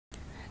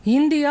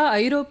India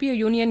ஐரோப்பிய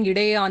union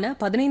இடையேயான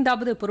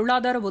 15வது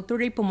பொருளாதார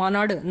ஒத்துழைப்பு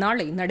மாநாடு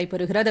நாளை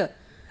நடைபெறுகிறது.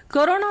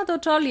 கொரோனா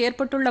தொற்றால்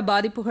ஏற்பட்டுள்ள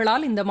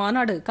பாதிப்புகளால் இந்த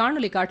மாநாடு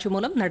காணொலி காட்சி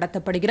மூலம்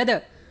நடத்தப்படுகிறது.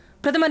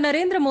 பிரதமர்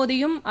நரேந்திர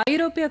மோடியும்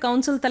ஐரோப்பிய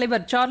கவுன்சில்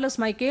தலைவர் சார்லஸ்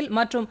மைக்கேல்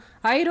மற்றும்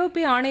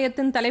ஐரோப்பிய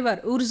ஆணையத்தின்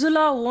தலைவர்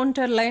உர்சுலா வோன்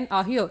டெர் லைன்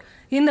ஆகியோர்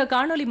இந்த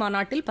காணொலி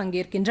மாநாட்டில்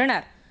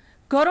பங்கேற்கின்றனர்.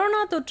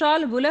 கொரோனா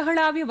தொற்றால்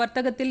உலகளாவிய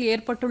வர்த்தகத்தில்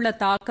ஏற்பட்டுள்ள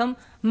தாக்கம்,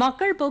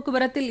 மக்கள்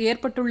போக்குவரத்தில்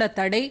ஏற்பட்டுள்ள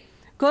தடை,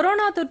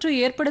 கொரோனா தொற்று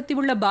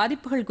ஏற்படுத்தியுள்ள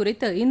பாதிப்புகள்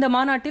குறித்து இந்த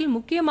மாநாட்டில்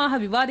முக்கியமாக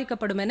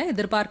விவாதிக்கப்படும் என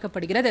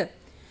எதிர்பார்க்கப்படுகிறது.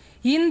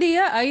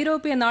 இந்திய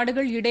ஐரோப்பிய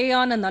நாடுகள்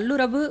இடையேயான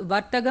நல்லுறவு,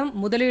 வர்த்தகம்,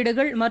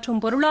 முதலீடுகள் மற்றும்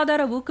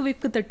பொருளாதார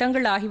ஊக்குவிப்பு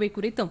திட்டங்கள் ஆகியவை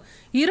குறித்தும்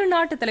இரு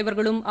நாட்டு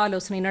தலைவர்களும்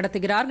ஆலோசனை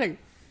நடத்துகிறார்கள்.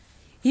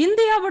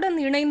 இந்தியாவுடன்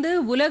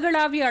இணைந்து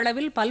உலகளாவிய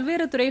அளவில்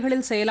பல்வேறு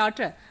துறைகளில்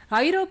செயலாற்ற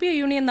ஐரோப்பிய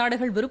யூனியன்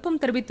நாடுகள் விருப்பம்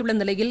தெரிவித்துள்ள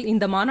நிலையில்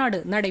இந்த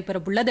மாநாடு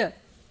நடைபெறவுள்ளது.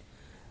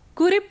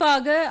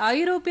 குறிப்பாக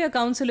ஐரோப்பிய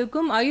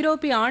கவுன்சிலுக்கும்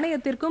ஐரோப்பிய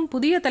ஆணையத்திற்கும்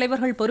புதிய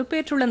தலைவர்கள்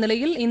பொறுப்பேற்றுள்ள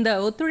நிலையில் இந்த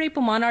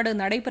ஒத்துழைப்பு மாநாடு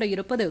நடைபெற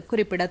இருப்பது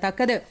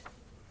குறிப்பிடத்தக்கது.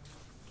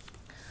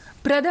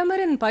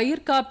 பிரதமரின்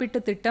பயிர் காப்பீட்டு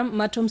திட்டம்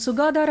மற்றும்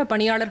சுகாதார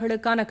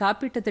பணியாளர்களுக்கான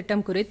காப்பீட்டு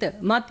திட்டம் குறித்து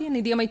மத்திய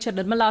நிதியமைச்சர்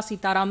நிர்மலா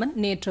சீதாராமன்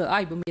நேற்று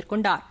ஆய்வு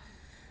மேற்கொண்டார்.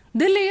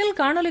 தில்லியில்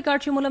காணொலி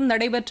காட்சி மூலம்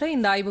நடைபெற்ற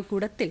இந்த ஆய்வுக்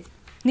கூட்டத்தில்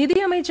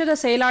நிதியமைச்சக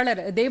செயலாளர்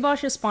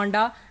தேபாஷிஸ்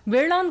பாண்டா,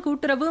 வேளாண்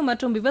கூட்டுறவு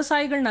மற்றும்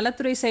விவசாயிகள்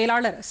நலத்துறை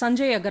செயலாளர்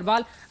சஞ்சய்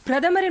அகர்வால்,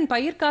 பிரதமரின்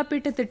பயிர்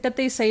காப்பீட்டு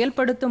திட்டத்தை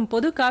செயல்படுத்தும்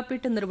பொது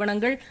காப்பீட்டு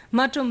நிறுவனங்கள்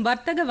மற்றும்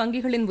வர்த்தக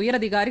வங்கிகளின்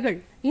உயரதிகாரிகள்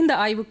இந்த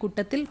ஆய்வுக்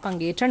கூட்டத்தில்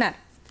பங்கேற்றனர்.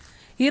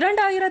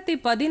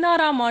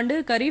 2016ஆம் ஆண்டு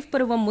கரீஃப்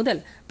பருவம்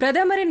முதல்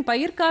பிரதமரின்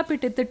பயிர்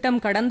காப்பீட்டு திட்டம்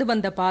கடந்து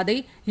வந்த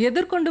பாதை,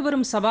 எதிர்கொண்டு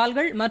வரும்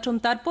சவால்கள் மற்றும்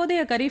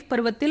தற்போதைய கரீஃப்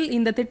பருவத்தில்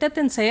இந்த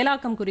திட்டத்தின்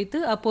செயலாக்கம் குறித்து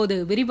அப்போது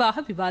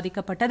விரிவாக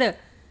விவாதிக்கப்பட்டது.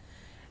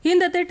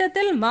 இந்த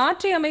திட்டத்தில்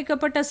மாற்றி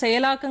அமைக்கப்பட்ட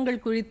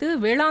செயலாக்கங்கள் குறித்து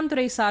வேளாண்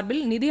துறை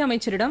சார்பில்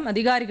நிதியமைச்சரிடம்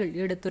அதிகாரிகள்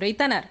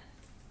எடுத்துரைத்தனர்.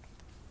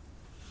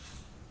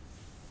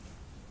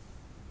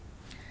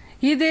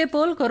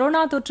 இதேபோல்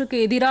கொரோனா தொற்றுக்கு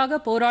எதிராக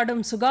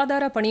போராடும்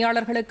சுகாதார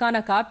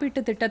பணியாளர்களுக்கான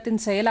காப்பீட்டு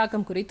திட்டத்தின்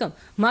செயலாக்கம் குறித்தும்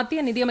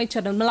மத்திய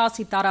நிதியமைச்சர் நிர்மலா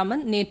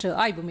சீதாராமன் நேற்று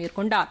ஆய்வு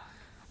மேற்கொண்டார்.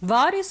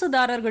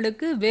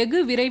 வாரிசுதாரர்களுக்கு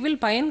வெகு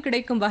விரைவில் பயன்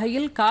கிடைக்கும்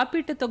வகையில்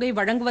காப்பீட்டுத் தொகை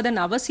வழங்குவதன்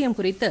அவசியம்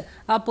குறித்து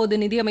அப்போது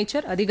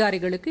நிதியமைச்சர்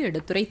அதிகாரிகளுக்கு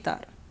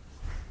எடுத்துரைத்தார்.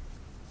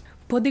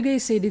 பொதிகை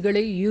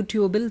செய்திகளை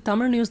யூடியூபில்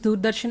தமிழ் நியூஸ்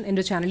தூர்தர்ஷன்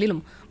என்ற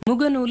சேனலிலும்,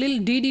 முகநூலில்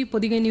டிடி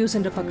பொதிகை நியூஸ்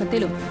என்ற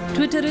பக்கத்திலும்,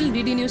 ட்விட்டரில்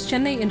டிடி நியூஸ்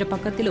சென்னை என்ற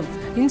பக்கத்திலும்,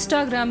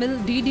 இன்ஸ்டாகிராமில்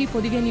டிடி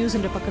பொதிகை நியூஸ்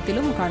என்ற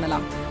பக்கத்திலும்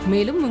காணலாம்.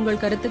 மேலும் உங்கள்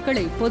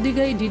கருத்துக்களை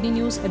பொதிகை DD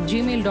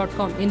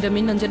News@gmail.com என்ற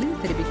மின்னஞ்சலில்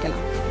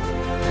தெரிவிக்கலாம்.